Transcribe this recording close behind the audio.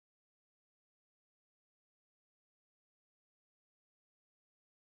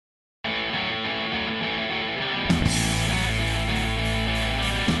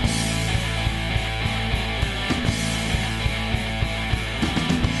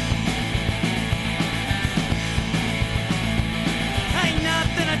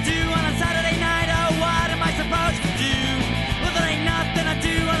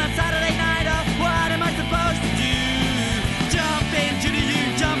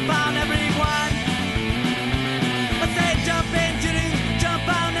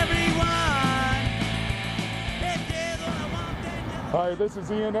Hi, this is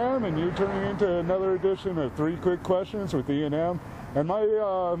E&M, and you're turning into another edition of 3 Quick Questions with E&M. And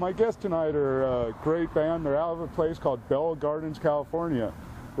my guests tonight are a great band. They're out of a place called Bell Gardens, California,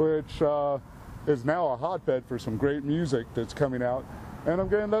 which is now a hotbed for some great music that's coming out. And I'm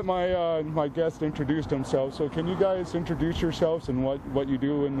going to let my guests introduce themselves. So can you guys introduce yourselves and what you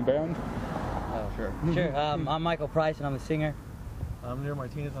do in the band? Oh, sure. Sure. I'm Michael Price, and I'm a singer. I'm Nero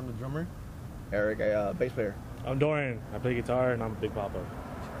Martinez. I'm the drummer. Eric, a bass player. I'm Dorian. I play guitar, and I'm Big Papa.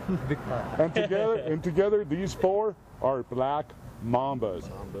 Big Papa. And together, these 4 are Black Mambas.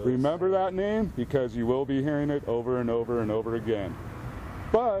 Remember that name, because you will be hearing it over and over and over again.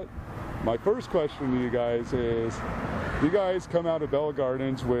 But my first question to you guys is, you guys come out of Bell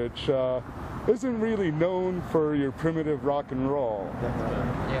Gardens, which isn't really known for your primitive rock and roll.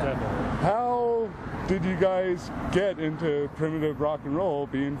 Yeah. How did you guys get into primitive rock and roll,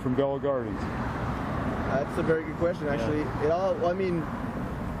 being from Bell Gardens? That's a very good question, actually. It all, I mean,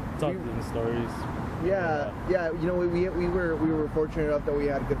 Talking stories. yeah. You know, we were fortunate enough that we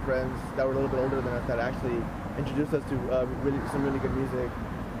had good friends that were a little bit older than us that actually introduced us to some really good music.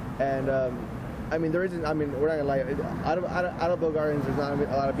 And I mean, there isn't. I mean, we're not gonna lie. Out of Bell Gardens, there's not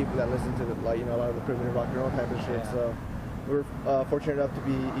a lot of people that listen to a lot of the primitive rock and roll type of shit. Yeah. So we're fortunate enough to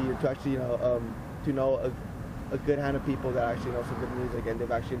actually to know a good hand of people that actually know some good music, and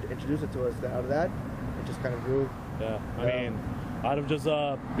they've actually introduced it to us. Then out of that, it just kind of grew. Yeah, I mean, out of just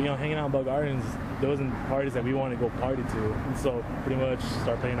hanging out in Bell Gardens, there wasn't parties that we wanted to go party to, and so pretty much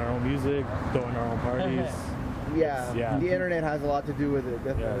start playing our own music, throwing our own parties. Yeah, the internet has a lot to do with it.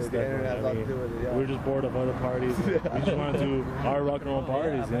 Definitely, Yes, the internet has a lot to do with it. Yeah. We were just bored of other parties. We just wanted to do our rock and roll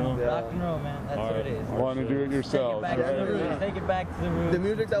parties, you know. Rock and roll, man. That's what it is. Want to do it yourselves, Take it back to the roots. Take it back to the roots. The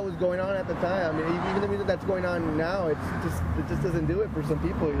music that was going on at the time, I mean, even the music that's going on now, it just doesn't do it for some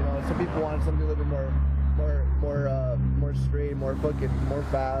people. You know, some people want something a little bit more straight, more fucking, more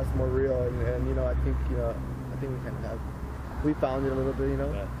fast, more real, and you know, I think we kind of we found it a little bit, you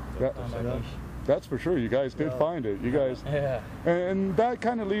know. Yeah. That's for sure. You guys did find it. You guys. Yeah. And that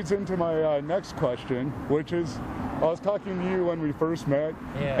kind of leads into my next question, which is, I was talking to you when we first met,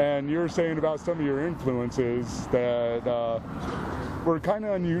 and you were saying about some of your influences that were kind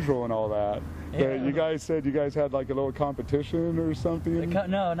of unusual and all that. Yeah. You guys said you guys had like a little competition or something?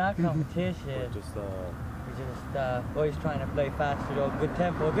 No, not competition. Just We're just always trying to play faster, though. Good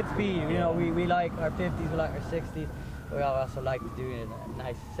tempo, good speed. You know, we like our 50s, we like our 60s. We also like to do a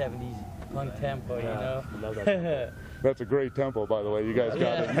nice 70s punk tempo, you know. Love that. That's a great tempo, by the way. You guys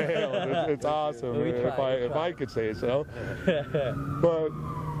got it nailed. It's awesome, if I could say so. But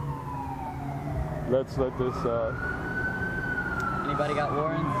let's let this. Anybody got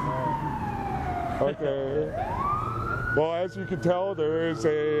warrants? Okay. Well, as you can tell, there is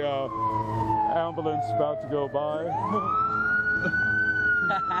a ambulance about to go by.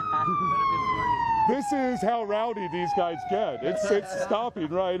 This is how rowdy these guys get. It's stopping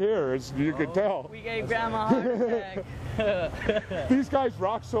right here, as you can tell. We gave Grandma a heart attack. These guys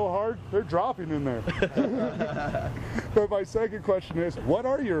rock so hard, they're dropping in there. But my second question is, what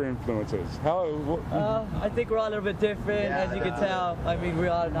are your influences? I think we're all a little bit different, as you can tell. I mean,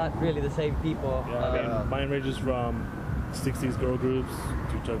 we're all not really the same people. Yeah, I mean, mine ranges from 60s girl groups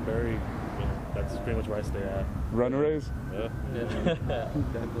to Chuck Berry. That's pretty much where I stay at. Runaways? Yeah.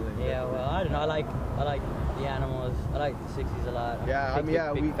 Definitely. Yeah, well, I don't know. I like the Animals. I like the 60s a lot. Yeah, I mean,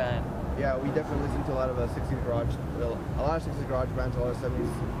 big fan. Yeah, we definitely listen to a lot of 60s garage, a lot of 60s garage bands, a lot of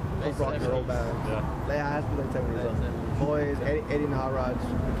 70s rock and roll bands. Yeah. It has to be like 70s. Boys, Eddie and the Hot Rods,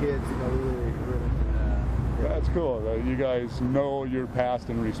 the kids, you know, really. That's cool. You guys know your past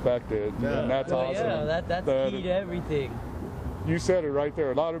and respect it, and that's awesome. Yeah, that's key to everything. You said it right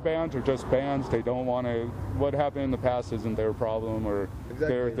there. A lot of bands are just bands. They don't want to. What happened in the past isn't their problem or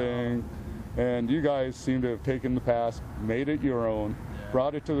their thing. And you guys seem to have taken the past, made it your own,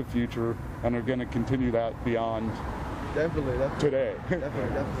 brought it to the future, and are going to continue that beyond. Definitely. Today.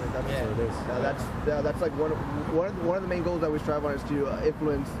 Definitely. That's like one of the main goals that we strive on is to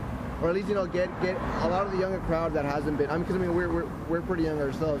influence, or at least get a lot of the younger crowd that hasn't been. Because we're pretty young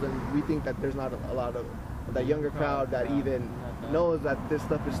ourselves, and we think that there's not a lot of that younger crowd that even knows that this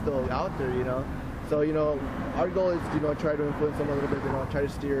stuff is still out there, you know. So our goal is to try to influence them a little bit, try to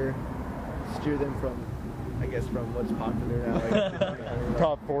steer them from what's popular now,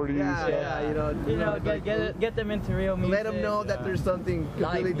 top 40s. Get them into real music. Let them know that there's something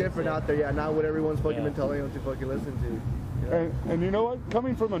completely different out there. Yeah, not what everyone's fucking been telling them to fucking listen to. And you know what?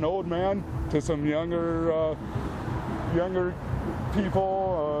 Coming from an old man to some younger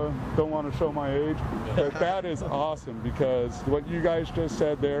people, don't want to show my age, but that is awesome because what you guys just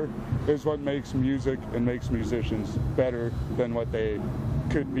said there is what makes music and makes musicians better than what they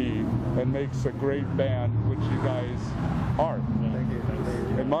could be, and makes a great band, which you guys are. Thank you.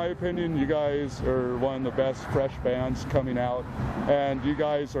 In my opinion, you guys are one of the best fresh bands coming out, and you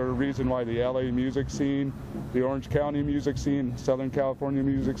guys are a reason why the LA music scene, the Orange County music scene, Southern California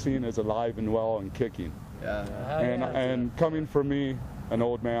music scene is alive and well and kicking. Yeah. And coming from me, an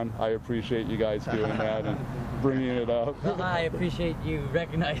old man, I appreciate you guys doing that and bringing it up. Well, I appreciate you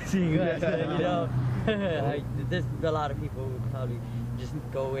recognizing us, you know. There's a lot of people who probably just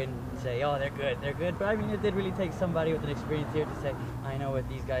go in and say, oh, they're good. But I mean, it did really take somebody with an experience here to say, I know what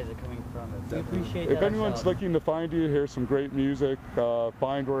these guys are coming from. We appreciate that. If anyone's ourselves. looking to find you, hear some great music,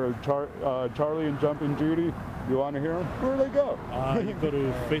 find where Charlie and Jumpin' Judy, you want to hear them? Where do they go? You can go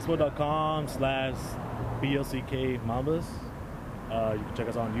to facebook.com/BLCK Mambas. You can check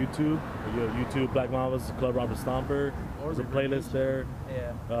us out on YouTube. YouTube Black Mambas Club Robert Stomper. There's a playlist there.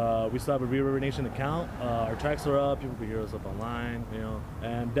 Yeah. We still have a River Nation account. Our tracks are up. People can hear us up online. You know,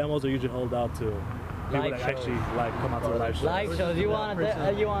 and demos are usually held out to people Live that actually like come out to the live shows. Live shows. You want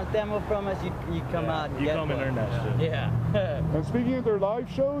a demo from us? You come out and you get come one. and earn that shit. Yeah. And speaking of their live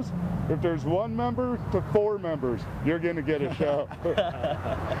shows, if there's 1 member to 4 members, you're going to get a show.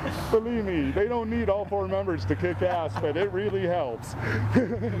 Believe me, they don't need all 4 members to kick ass, but it really helps.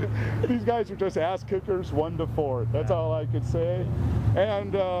 These guys are just ass kickers 1 to 4. That's all I could say.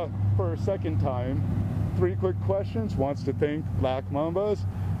 And for a second time, 3 quick questions. Wants to thank Black Mambas.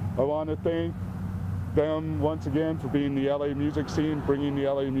 I want to thank them once again for being the LA music scene, bringing the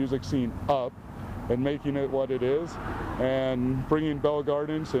LA music scene up and making it what it is, and bringing Bell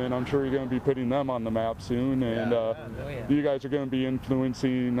Gardens, and I'm sure you're going to be putting them on the map soon, and you guys are going to be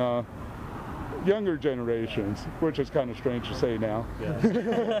influencing younger generations, which is kind of strange to say now.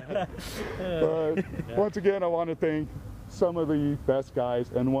 But once again, I want to thank some of the best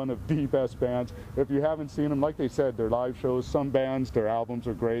guys and one of the best bands. If you haven't seen them, like they said, their live shows, some bands, their albums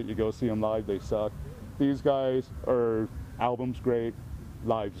are great. You go see them live, they suck. These guys are albums great,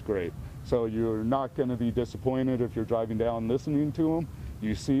 live's great. So you're not going to be disappointed if you're driving down listening to them.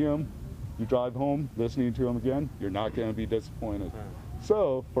 You see them, you drive home listening to them again, you're not going to be disappointed.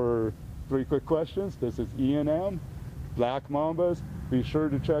 So for 3 quick questions, this is E&M, Black Mambas. Be sure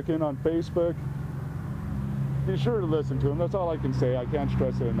to check in on Facebook. Be sure to listen to them. That's all I can say. I can't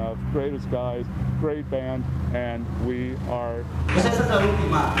stress it enough. Greatest guys, great band, and we are... Esa es la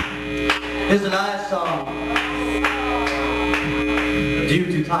última. It's the last song. Due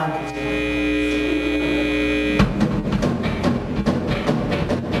to time constraints.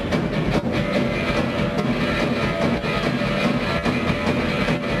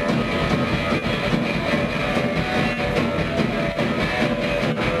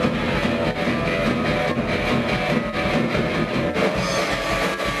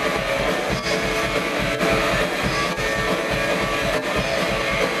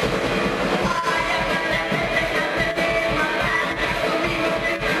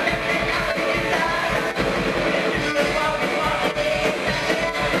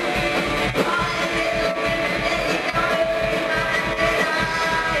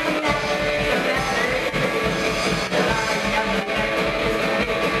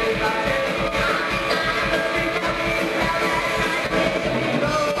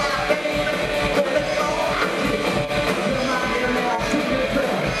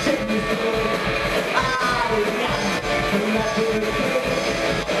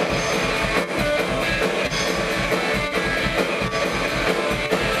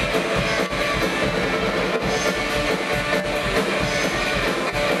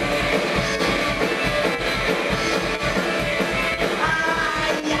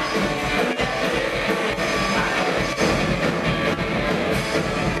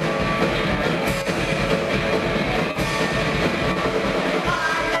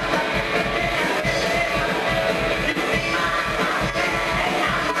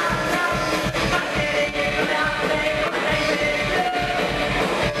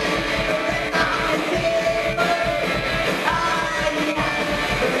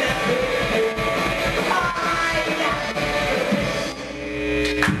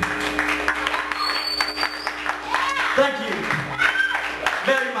 Thank you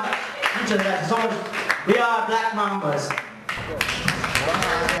very much. Muchas gracias. We are Black Mambas. Come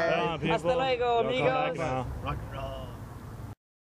on, people. Hasta luego, Y'all come back amigos. now. Rock and roll.